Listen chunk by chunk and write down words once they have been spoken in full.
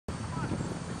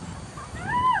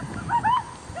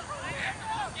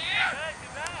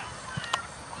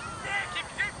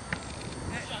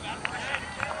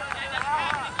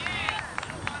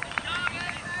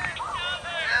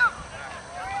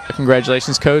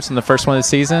Congratulations, Coach, on the first one of the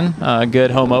season. Good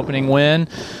home opening win.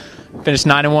 Finished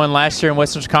 9-1 last year in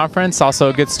Western Conference. Also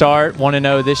a good start,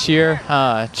 1-0 this year.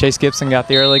 Chase Gibson got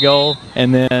the early goal,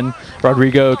 and then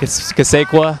Rodrigo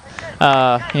Casequa.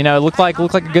 It looked like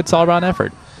a good solid round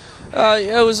effort.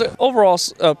 It was overall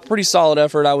a pretty solid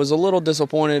effort. I was a little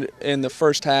disappointed in the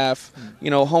first half.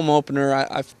 Home opener,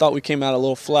 I thought we came out a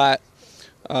little flat.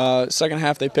 Second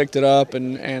half they picked it up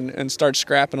and started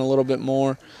scrapping a little bit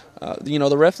more.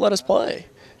 The ref let us play,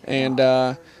 and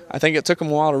I think it took them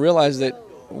a while to realize that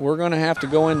we're going to have to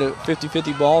go into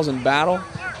 50-50 balls and battle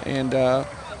and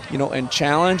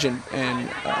challenge and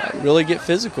really get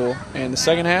physical. And the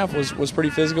second half was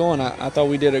pretty physical, and I thought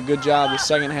we did a good job the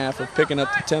second half of picking up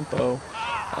the tempo.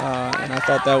 And I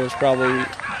thought that was probably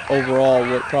overall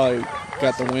what probably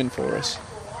got the win for us.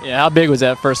 Yeah, how big was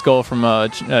that first goal from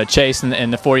Chase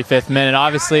in the 45th minute?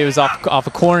 Obviously, it was off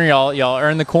a corner. Y'all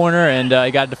earned the corner, and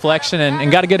you got a deflection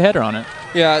and got a good header on it.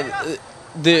 Yeah,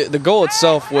 the goal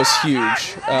itself was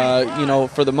huge.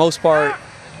 For the most part,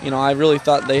 I really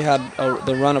thought they had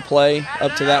the run of play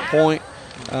up to that point.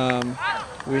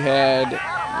 We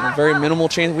had very minimal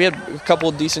chance. We had a couple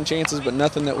of decent chances, but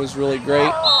nothing that was really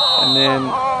great. And then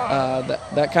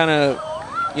that kind of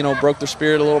broke their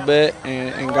spirit a little bit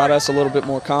and got us a little bit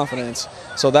more confidence.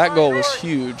 So that goal was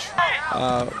huge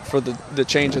for the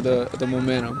change of the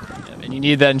momentum. And you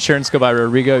need that insurance goal by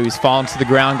Rodrigo. He's fallen to the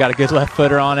ground, got a good left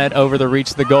footer on it, over the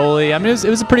reach of the goalie. I mean, it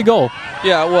was a pretty goal.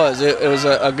 Yeah, it was. It was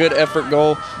a good effort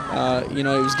goal. He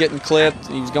was getting clipped.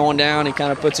 He was going down. He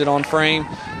kind of puts it on frame.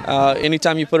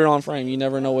 Anytime you put it on frame, you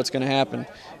never know what's going to happen.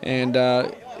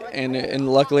 And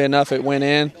luckily enough, it went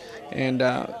in. And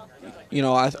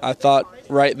I thought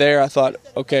right there,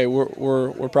 okay,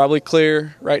 we're probably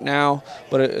clear right now.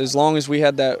 But as long as we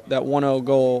had that 1-0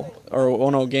 goal or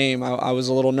 1-0 game, I was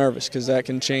a little nervous because that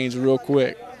can change real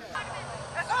quick.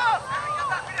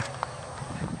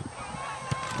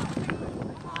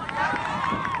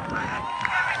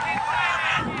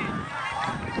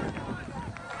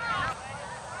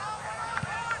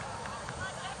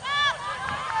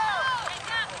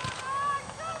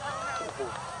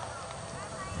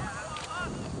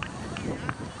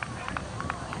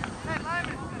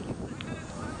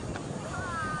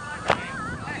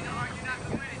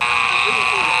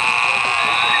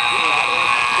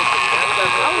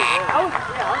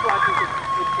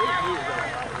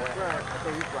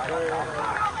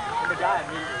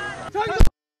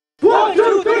 One,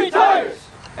 two, three, tires!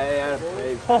 Hey,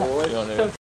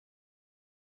 boy.